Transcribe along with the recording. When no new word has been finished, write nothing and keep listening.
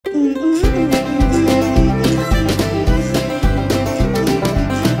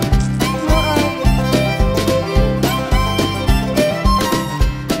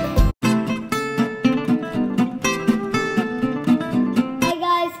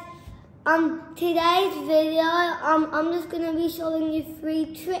Today's video, I'm just gonna be showing you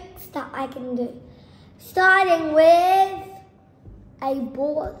 3 tricks that I can do. Starting with a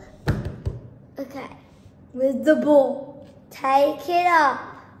ball. Okay, with the ball, take it up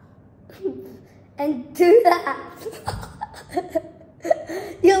and do that.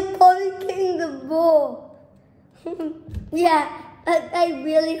 You're poking the ball. Yeah, that's a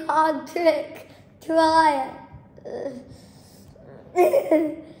really hard trick. Try it.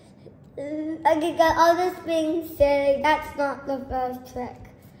 Okay guys, I was just being silly. That's not the first trick.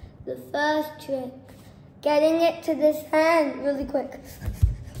 The first trick, getting it to this hand really quick.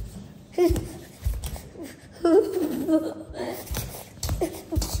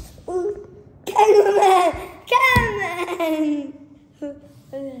 Cameraman! Cameraman!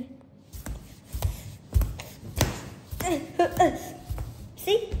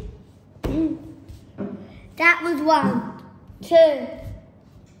 See? That was 1, 2.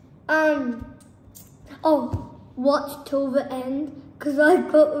 Watch till the end, because I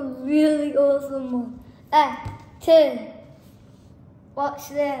got a really awesome one. 2. Watch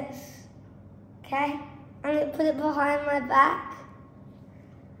this. Okay? I'm going to put it behind my back.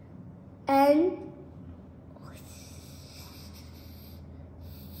 And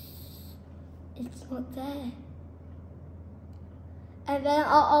it's not there. And then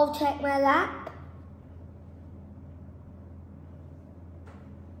I'll check my lap.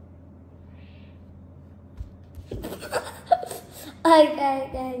 Okay.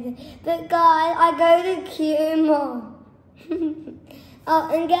 But guys, I go to Q-Mall.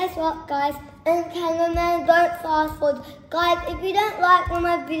 And guess what, guys? And cameraman, don't fast forward. Guys, if you don't like when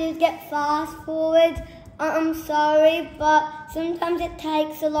my videos get fast forward, I'm sorry, but sometimes it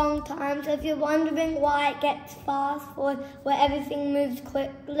takes a long time. So if you're wondering why it gets fast forward, where everything moves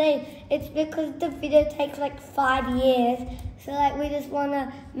quickly, it's because the video takes like 5 years. So like we just want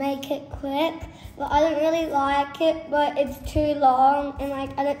to make it quick. But I don't really like it, but it's too long. And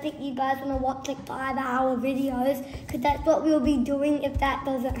like I don't think you guys want to watch like 5-hour videos, because that's what we'll be doing if that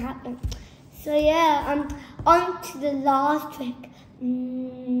doesn't happen. So yeah, on to the last trick.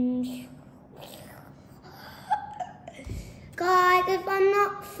 Guys, if I'm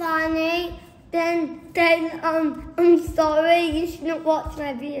not funny, then I'm sorry. You shouldn't watch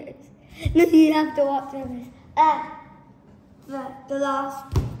my videos. No, you have to watch my videos. The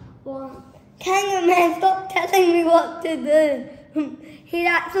last one. Cameraman, stop telling me what to do. He's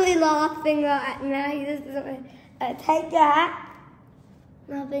actually laughing right now. He just doesn't. Take that.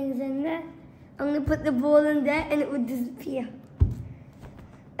 Nothing's in there. I'm gonna put the ball in there, and it will disappear.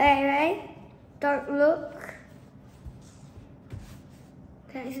 Alright, don't look.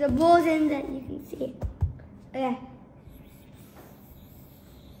 Okay, so the ball's in there, you can see it. Okay.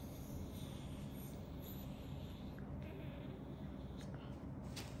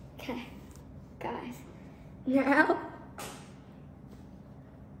 Okay, guys. Now,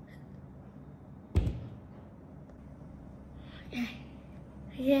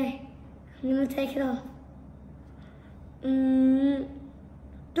 okay, I'm gonna take it off.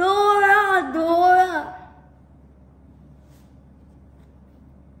 Dora!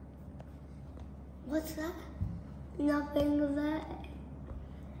 What's that? Nothing there.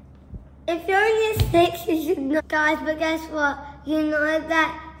 If you're in year 6, you should know. Guys, but guess what? You know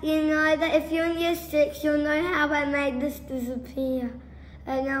that if you're in year 6, you'll know how I made this disappear.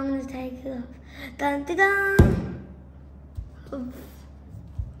 And now I'm going to take it off. Dun, dun, dun.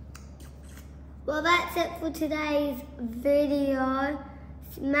 Well, that's it for today's video.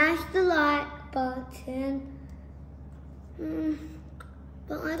 Smash the like button.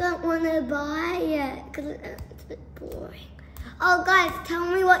 But I don't want to buy it because it's a bit boring. Oh guys, tell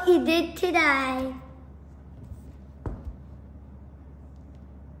me what you did today.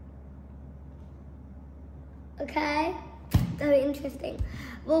 Okay? Very interesting.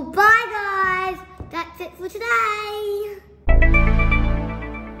 Well, bye guys. That's it for today.